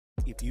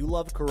If you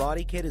love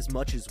Karate Kid as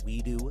much as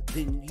we do,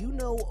 then you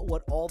know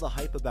what all the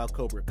hype about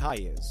Cobra Kai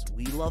is.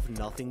 We love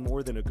nothing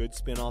more than a good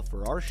spin-off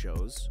for our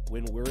shows,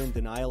 when we're in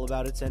denial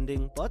about its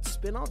ending, but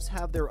spin-offs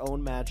have their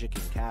own magic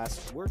and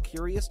cast. We're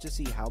curious to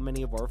see how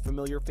many of our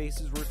familiar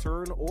faces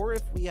return, or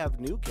if we have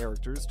new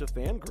characters to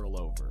fangirl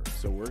over.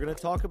 So we're gonna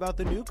talk about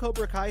the new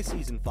Cobra Kai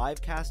Season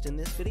 5 cast in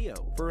this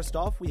video. First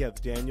off, we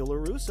have Daniel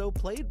LaRusso,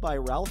 played by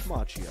Ralph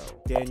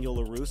Macchio. Daniel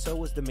LaRusso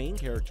was the main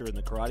character in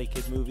the Karate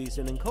Kid movies,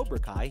 and in Cobra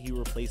Kai, he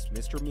replaced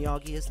Mr.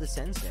 Miyagi as the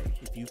sensei.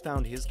 If you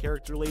found his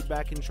character laid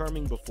back and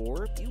charming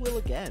before, you will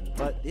again,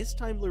 but this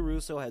time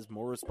LaRusso has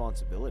more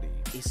responsibility.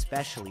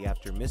 Especially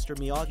after Mr.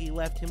 Miyagi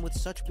left him with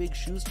such big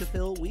shoes to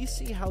fill, we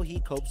see how he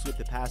copes with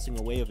the passing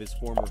away of his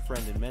former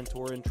friend and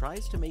mentor and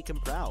tries to make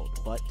him proud.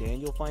 But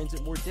Daniel finds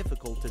it more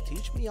difficult to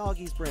teach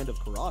Miyagi's brand of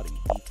karate.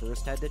 He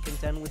first had to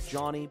contend with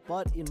Johnny,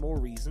 but in more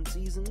recent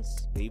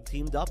seasons, they've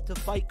teamed up to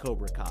fight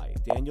Cobra Kai.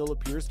 Daniel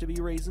appears to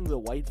be raising the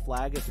white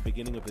flag at the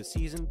beginning of the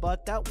season,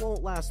 but that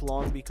won't last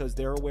long because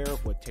they're aware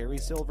of what Terry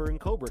Silver and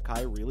Cobra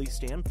Kai really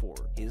stand for.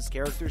 His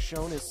character's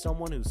shown as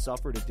someone who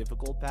suffered a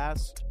difficult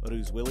past, but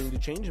who's willing to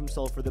change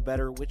himself for the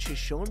better, which is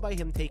shown by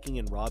him taking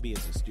in Robbie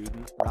as a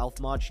student. Ralph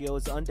Macchio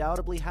has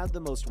undoubtedly had the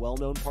most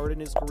well-known part in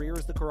his career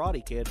as the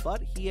Karate Kid,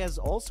 but he has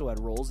also had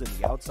roles in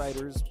The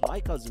Outsiders, My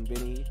Cousin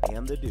Vinny,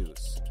 and The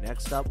Deuce.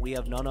 Next up, we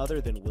have none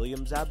other than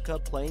William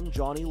Zabka playing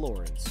Johnny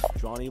Lawrence.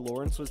 Johnny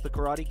Lawrence was the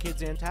Karate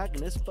Kid's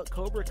antagonist, but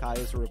Cobra Kai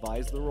has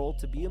revised the role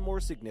to be a more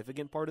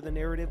significant part of the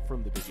narrative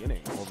from the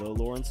beginning. Although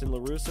Lawrence and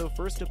LaRusso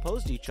first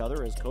opposed each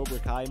other as Cobra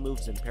Kai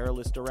moves in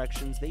perilous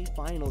directions, they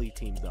finally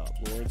teamed up.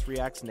 Lawrence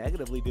reacts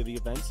negatively to the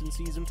events in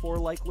Season 4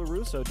 like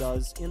LaRusso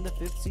does. In the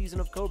 5th season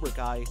of Cobra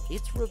Kai,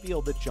 it's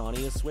revealed that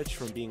Johnny has switched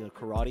from being a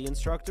karate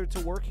instructor to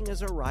working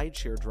as a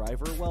rideshare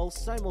driver while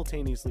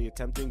simultaneously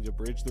attempting to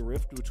bridge the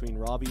rift between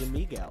Robbie and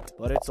Miguel.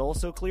 But it's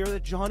also clear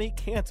that Johnny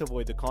can't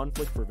avoid the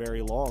conflict for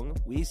very long.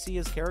 We see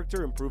his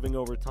character improving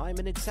over time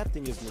and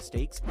accepting his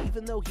mistakes.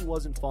 Even though he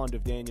wasn't fond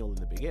of Daniel in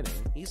the beginning,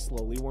 he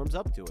slowly warms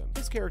up to him.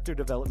 His character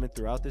development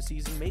throughout the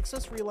season makes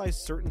us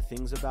realize certain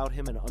things about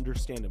him and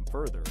understand him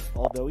further.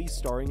 Although he's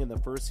starring in the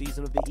first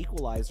season of The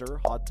Equalizer,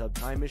 Hot Tub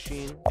Time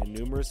Machine, and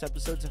numerous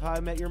episodes of How I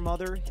Met Your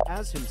Mother,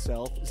 as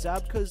himself,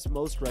 Zabka's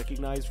most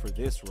recognized for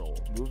this role.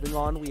 Moving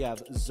on, we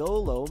have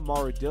Xolo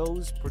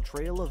Maridue's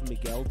portrayal of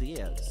Miguel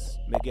Diaz.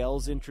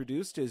 Miguel's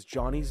introduced as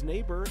Johnny's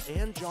neighbor,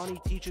 and Johnny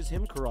teaches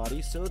him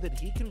karate so that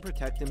he can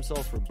protect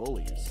himself from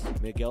bullies.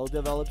 Miguel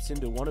develops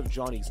into one of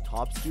Johnny's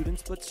top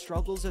students, but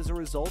struggles as a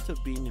result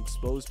of being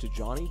exposed to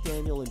Johnny,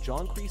 Daniel, and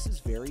John Kreese's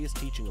various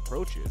teaching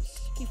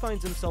approaches. He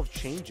finds himself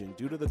changing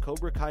due to the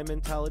Cobra Kai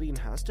mentality and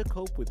has to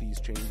cope with these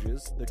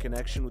changes. The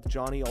connection with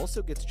Johnny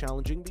also gets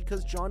challenging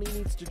because Johnny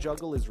needs to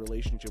juggle his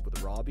relationship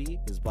with Robbie,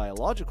 his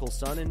biological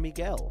son, and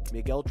Miguel.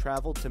 Miguel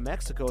traveled to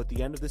Mexico at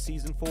the end of the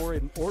Season 4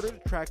 in order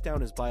to track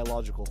down his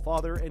biological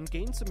father and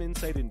gain some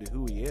insight into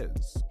who he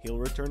is. He'll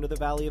return to the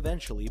valley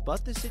eventually,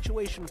 but the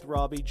situation with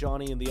Robbie,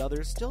 Johnny, and the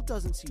others still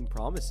doesn't seem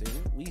promising.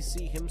 We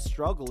see him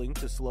struggling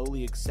to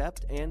slowly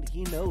accept, and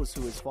he knows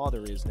who his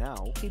father is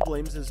now. He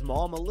blames his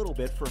mom a little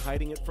bit for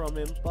hiding it from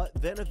him, but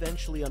then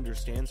eventually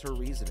understands her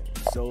reasoning.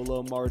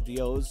 Xolo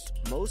Maridue's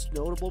most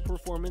notable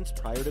performance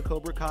prior to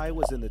Cobra Kai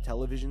was in the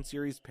television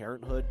series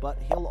Parenthood, but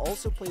he'll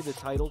also play the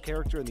title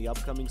character in the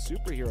upcoming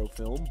superhero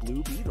film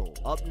Blue Beetle.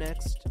 Up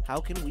next, how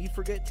can we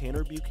forget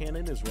Tanner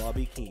Buchanan as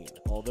Robbie Keene?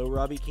 Although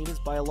Robbie Keene is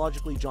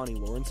biologically Johnny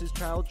Lawrence's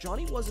child,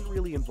 Johnny wasn't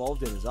really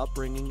involved in his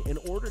upbringing. In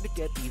order to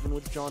get even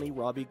with Johnny,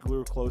 Robbie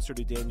grew closer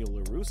to Daniel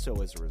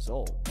LaRusso as a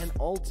result. And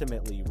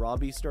ultimately,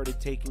 Robbie started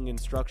taking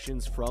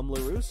instructions from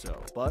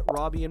LaRusso. But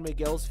Robbie and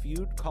Miguel's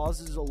feud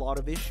causes a lot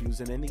of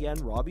issues, and in the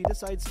end, Robbie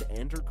decides to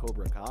enter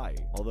Cobra Kai.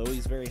 Although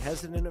he's very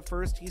hesitant at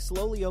first, he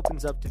slowly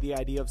opens up to the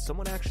idea of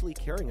someone actually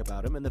caring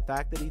about him and the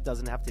fact that he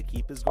doesn't have to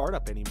keep his guard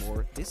up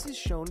anymore. This is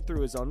shown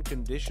through his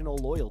unconditional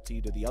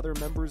loyalty to the other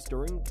members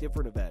during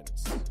different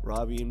events.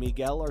 Robbie and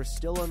Miguel are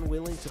still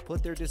unwilling to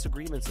put their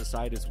disagreements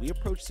aside as we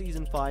approach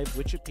Season 5,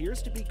 which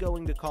appears to be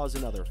going to cause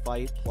another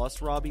fight.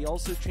 Plus, Robbie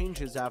also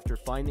changes after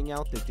finding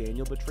out that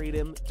Daniel betrayed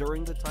him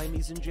during the time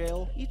he's in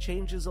jail. He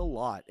changes a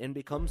lot and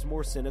becomes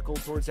more cynical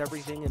towards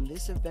everything, and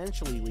this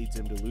eventually leads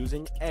him to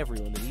losing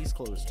everyone that he's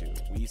close to.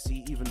 We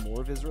see even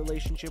more of his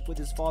relationship with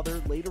his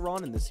father later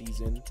on in the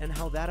season and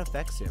how that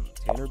affects him.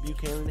 Tanner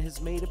Buchanan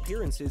has made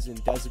appearances in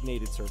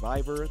Designated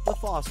Survivor, The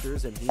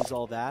Fosters, and He's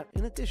All That,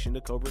 in addition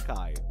to Cobra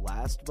Kai.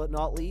 Last but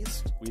not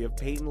least, we have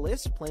Peyton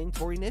List playing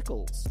Tori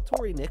Nichols.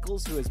 Tori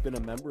Nichols, who has been a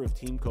member of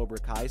Team Cobra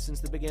Kai since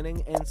the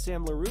beginning, and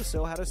Sam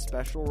LaRusso had a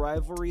special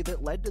rivalry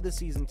that led to the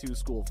Season 2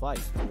 school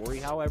fight. Tori,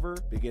 however,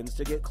 begins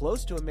to get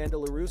close to Amanda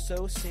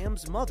LaRusso,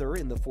 Sam's mother,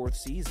 in the 4th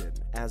season.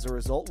 As a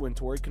result, when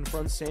Tori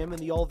confronts Sam in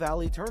the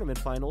All-Valley Tournament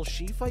Final,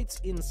 she fights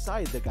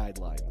inside the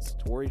guidelines.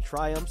 Tori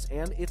triumphs,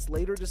 and it's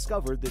later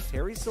discovered that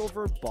Terry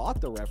Silver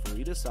bought the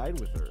referee to side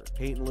with her.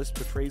 Peyton List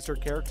portrays her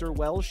character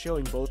well, showing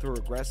showing both her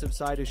aggressive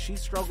side as she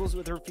struggles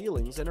with her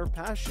feelings and her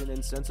passion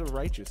and sense of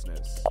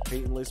righteousness.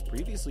 Peyton List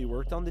previously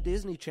worked on the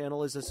Disney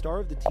Channel as a star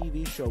of the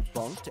TV show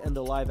Bunked and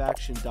the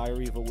live-action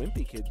Diary of a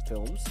Wimpy Kid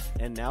films.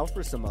 And now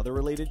for some other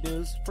related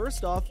news.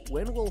 First off,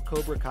 when will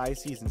Cobra Kai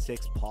Season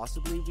 6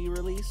 possibly be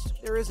released?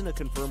 There isn't a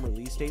confirmed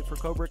release date for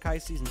Cobra Kai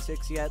Season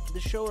 6 yet. The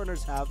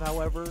showrunners have,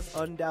 however,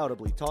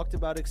 undoubtedly talked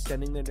about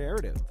extending the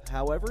narrative.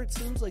 However, it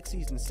seems like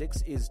Season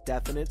 6 is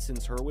definite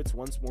since Hurwitz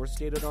once more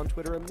stated on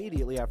Twitter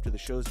immediately after the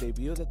show's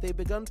debut that they've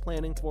begun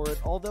planning for it,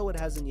 although it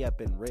hasn't yet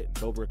been written.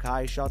 Cobra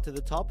Kai shot to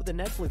the top of the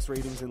Netflix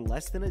ratings in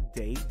less than a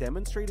day,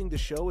 demonstrating the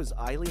show is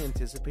highly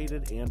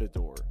anticipated and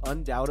adored.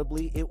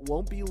 Undoubtedly, it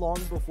won't be long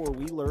before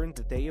we learn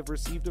that they have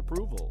received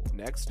approval.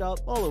 Next up,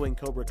 following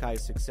Cobra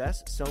Kai's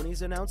success,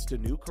 Sony's announced a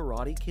new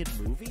Karate Kid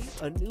movie.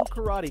 A new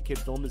Karate Kid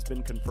film has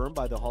been confirmed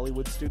by the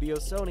Hollywood studio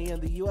Sony,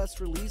 and the US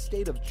release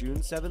date of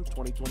June 7,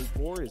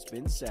 2024 has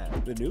been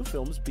set. The new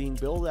film's being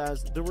billed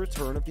as the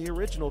return of the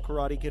original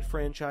Karate Kid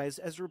franchise,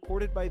 as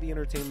reported by the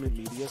entertainment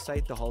media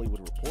site The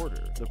Hollywood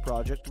Reporter. The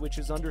project, which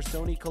is under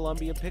Sony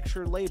Columbia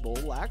Picture label,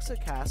 lacks a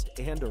cast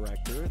and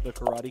director. The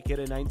Karate Kid,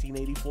 a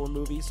 1984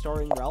 movie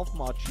starring Ralph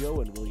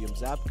Macchio and William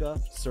Zabka,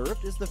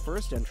 served as the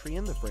first entry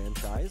in the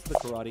franchise. The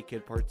Karate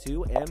Kid Part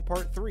 2 and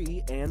Part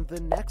 3 and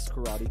the next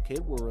Karate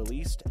Kid were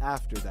released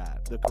after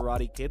that. The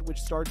Karate Kid, which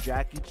starred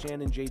Jackie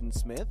Chan and Jaden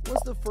Smith,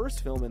 was the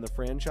first film in the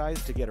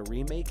franchise to get a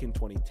remake in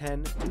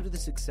 2010 due to the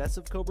success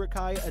of Cobra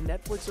Kai, a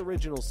Netflix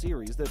original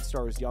series that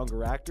stars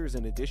younger actors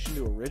in addition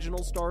to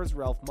original stars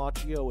Ralph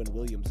Macchio and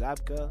William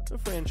Zabka. The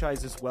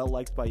franchise is well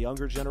liked by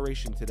younger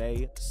generation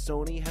today.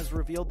 Sony has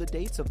revealed the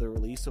dates of the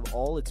release of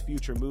all its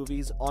future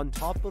movies on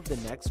top of the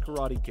next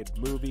Karate Kid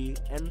movie.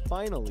 And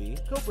finally,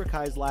 Cobra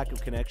Kai's lack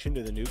of connection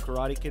to the new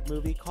Karate Kid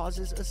movie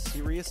causes a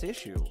serious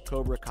issue.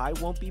 Cobra Kai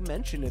won't be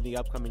mentioned in the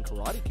upcoming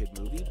Karate Kid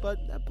movie, but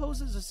that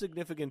poses a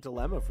significant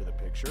dilemma for the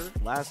picture.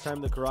 Last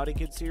time the Karate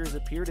Kid series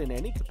appeared in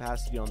any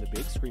capacity on the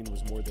big screen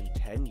was more than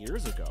 10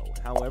 years ago.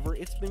 However,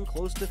 it's been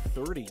close to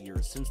 30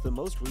 years since the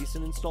most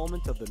recent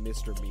installment of the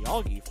Mr.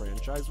 Miyagi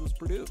franchise was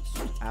produced.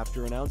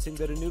 After announcing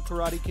that a new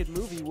Karate Kid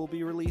movie will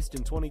be released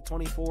in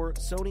 2024,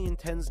 Sony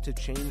intends to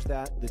change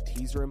that. The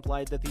teaser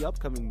implied that the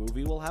upcoming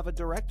movie will have a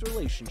direct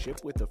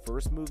relationship with the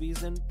first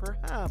movies and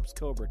perhaps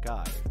Cobra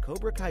Kai.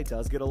 Cobra Kai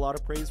does get a lot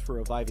of praise for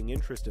reviving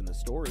interest in the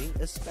story,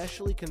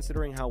 especially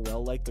considering how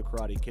well-liked the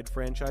Karate Kid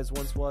franchise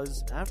once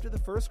was. After the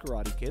first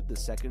Karate Kid, the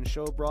second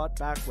show brought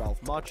back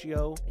Ralph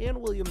Macchio and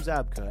William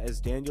Zabka as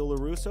Daniel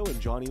LaRusso and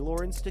Johnny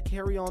Lawrence to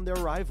carry on their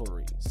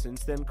rivalry.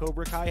 Since then,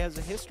 Cobra Kai has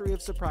a history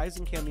of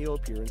surprising cameo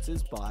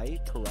appearances by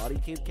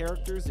Karate Kid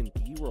characters in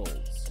key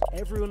roles.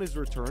 Everyone has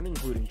returned,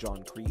 including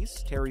John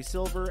Kreese, Terry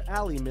Silver,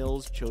 Ali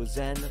Mills, Cho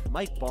Zen,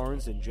 Mike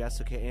Barnes, and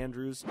Jessica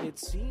Andrews. It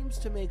seems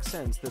to make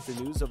sense that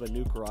the news of a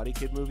new Karate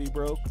Kid movie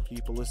broke.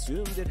 People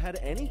assumed it had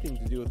anything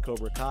to do with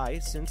Cobra Kai.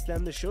 Since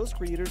then, the show's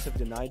creators have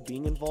denied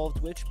being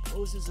involved, which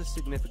poses a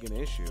significant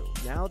issue.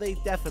 Now they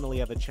definitely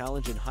have a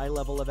challenge and high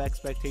level of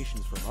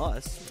expectations from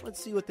us.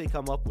 Let's see what they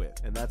come up with.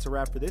 And that's a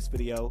wrap for this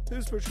video.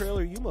 Whose portrayal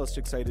are you most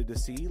excited to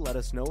see? Let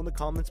us know in the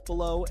comments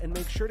below, and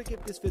make sure to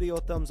give this video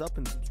a thumbs up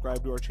and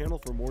subscribe to our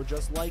channel for more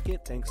just like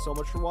it. Thanks so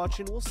much for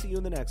watching. We'll see you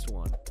in the next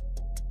one.